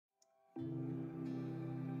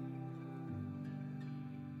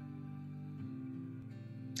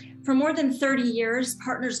For more than 30 years,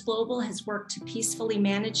 Partners Global has worked to peacefully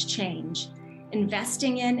manage change,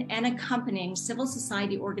 investing in and accompanying civil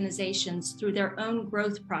society organizations through their own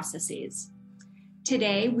growth processes.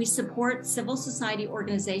 Today, we support civil society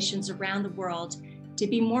organizations around the world to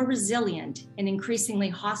be more resilient in increasingly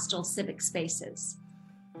hostile civic spaces.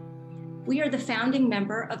 We are the founding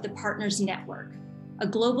member of the Partners Network, a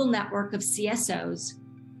global network of CSOs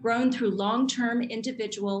grown through long-term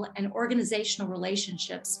individual and organizational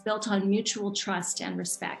relationships built on mutual trust and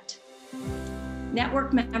respect.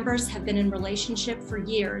 Network members have been in relationship for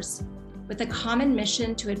years with a common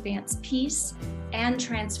mission to advance peace and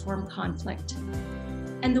transform conflict.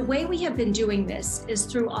 And the way we have been doing this is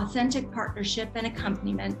through authentic partnership and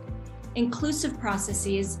accompaniment, inclusive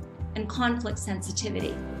processes, and conflict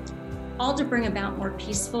sensitivity, all to bring about more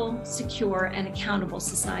peaceful, secure, and accountable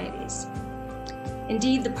societies.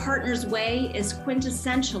 Indeed, the Partners Way is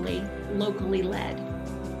quintessentially locally led.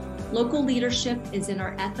 Local leadership is in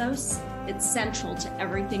our ethos. It's central to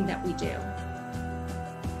everything that we do.